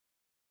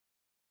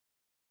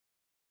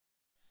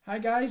Hi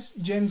guys,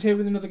 James here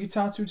with another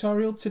guitar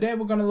tutorial. Today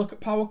we're going to look at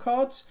power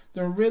chords.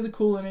 They're a really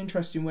cool and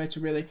interesting way to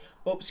really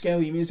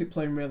upscale your music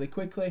playing really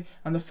quickly,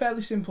 and they're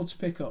fairly simple to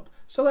pick up.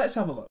 So let's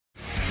have a look.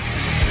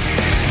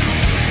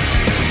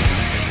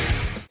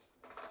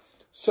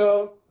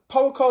 So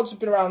power chords have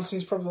been around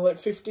since probably the late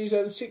 50s,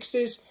 early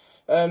 60s.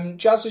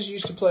 Jazzers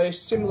used to play a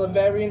similar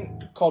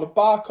variant called a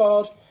bar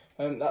chord,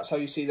 and that's how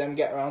you see them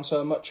get around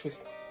so much with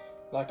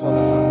like all the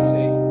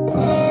fancy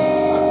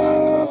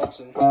chords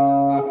and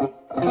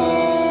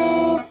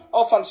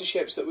all fancy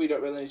shapes that we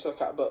don't really need to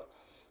look at, but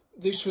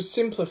this was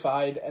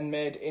simplified and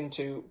made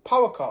into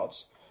power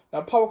chords.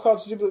 Now, power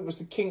chords, I do believe, was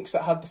the Kinks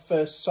that had the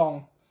first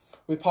song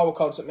with power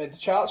chords that made the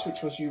charts,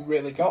 which was "You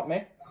Really Got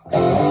Me."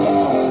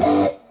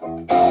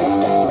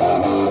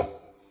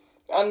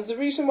 And the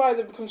reason why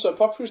they've become so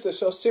popular is they're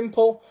so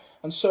simple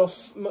and so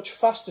much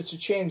faster to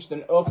change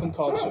than open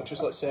chords, such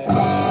as let's say you go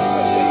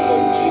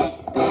G,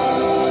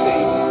 C,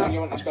 and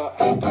you want to go.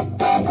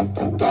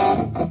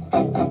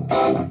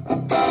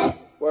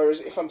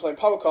 Whereas if I'm playing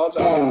power chords,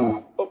 I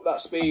can up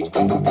that speed.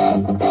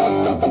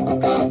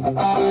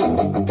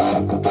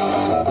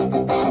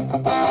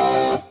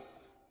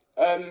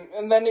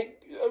 And then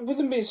with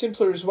them being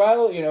simpler as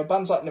well, you know,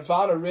 bands like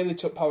Nirvana really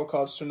took power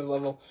chords to another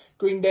level.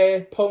 Green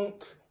Day,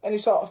 punk, any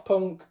sort of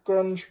punk,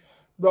 grunge,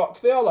 rock,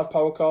 they all have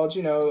power chords,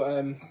 you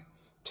know,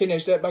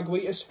 Teenage Dirtbag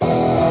Weeters.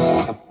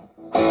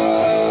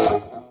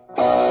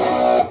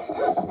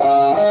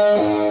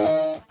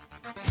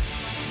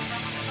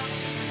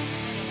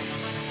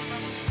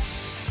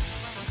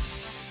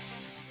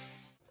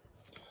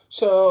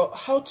 So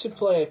how to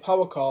play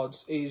power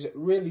chords is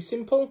really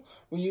simple.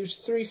 We use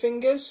 3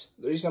 fingers.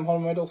 The reason I'm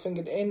holding my middle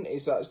finger in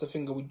is that it's the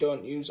finger we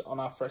don't use on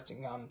our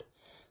fretting hand.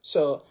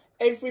 So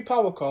every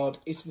power chord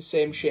is the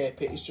same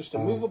shape. It is just a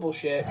movable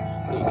shape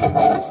that you can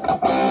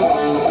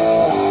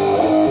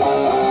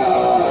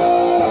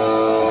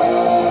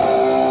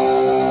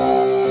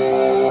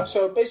move.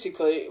 So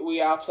basically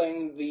we are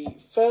playing the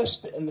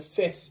 1st and the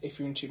 5th, if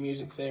you're into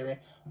music theory,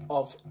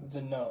 of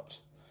the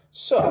note.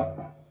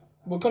 So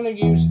we're going to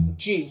use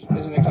G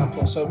as an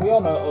example. So we all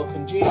know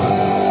open G.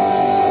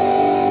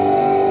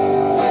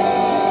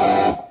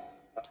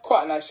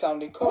 Quite a nice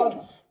sounding chord.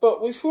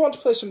 But if we want to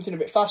play something a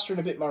bit faster and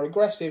a bit more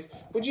aggressive,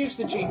 we'd use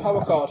the G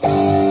power chord.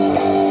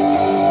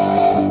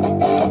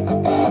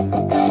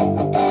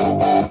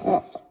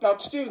 Now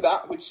to do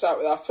that, we'd start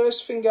with our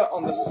 1st finger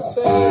on the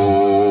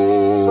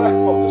 3rd fret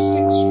of the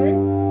 6th string.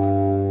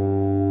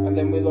 And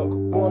then we look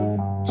 1,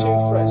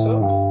 2 frets up.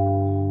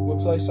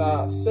 We'll place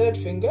our 3rd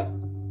finger,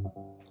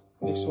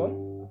 this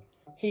one,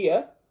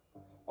 here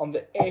on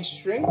the A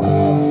string on the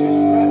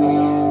 5th fret,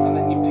 and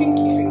then your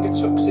pinky finger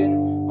tucks in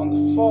on the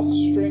 4th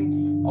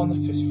string on the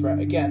 5th fret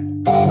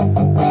again,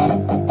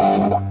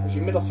 as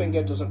your middle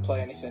finger doesn't play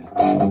anything.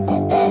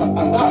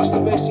 And that's the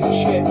basic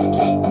shape you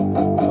keep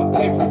for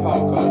every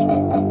power chord.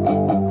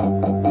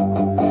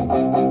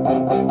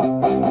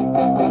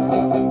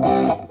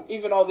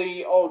 Even all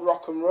the old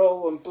rock and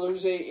roll and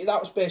bluesy, that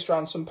was based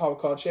around some power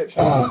chord shapes.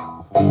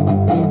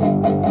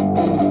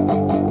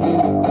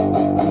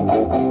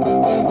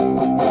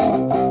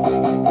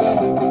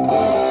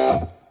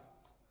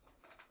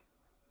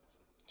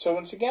 So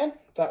once again,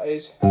 that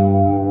is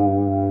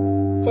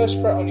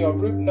 1st fret on your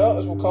root note,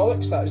 as we'll call it,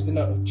 because that is the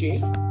note of G.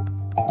 Then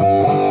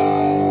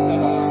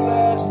on the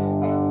 3rd,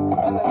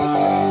 and then the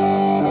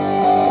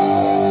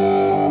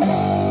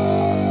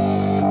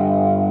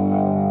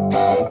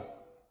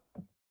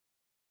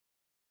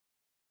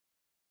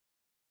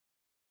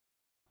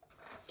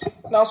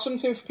 5th. Now,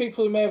 something for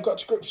people who may have got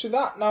to grips with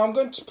that. Now, I'm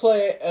going to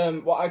play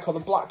what I call the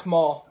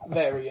Blackmore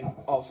variant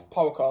of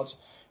power chords.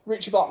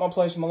 Richie Blackmore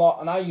plays them a lot,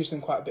 and I use them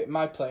quite a bit in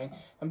my playing.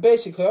 And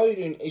basically, all you're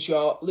doing is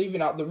you're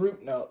leaving out the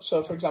root note.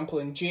 So, for example,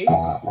 in G, I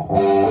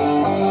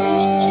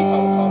use the G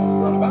power chord we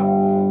were on about.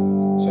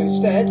 So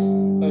instead of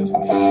hitting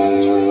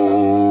this root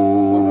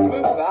note, we'll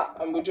remove that,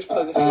 and we'll just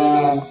play the 3rd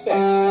and the 5th.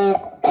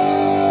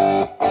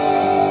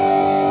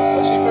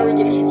 This is very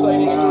good if you're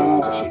playing in a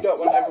group, because you don't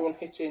want everyone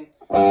hitting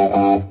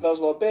those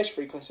low bass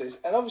frequencies,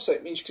 and obviously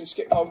it means you can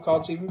skip power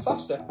chords even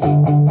faster.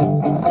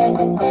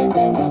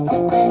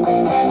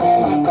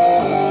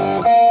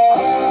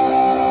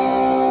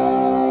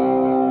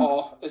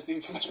 Or, as the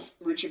infamous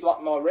Richie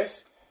Blackmore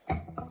riff.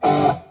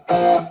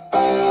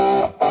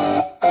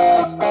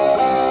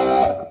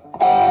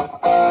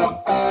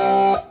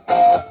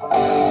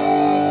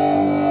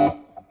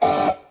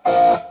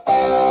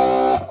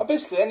 Or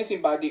basically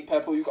anything by Deep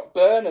Purple. You've got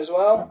Burn as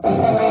well.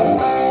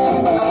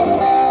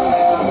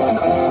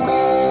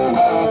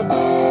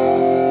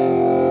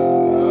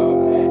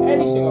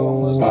 Anything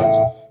along those lines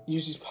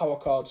uses power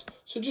chords,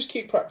 so just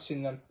keep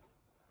practicing them.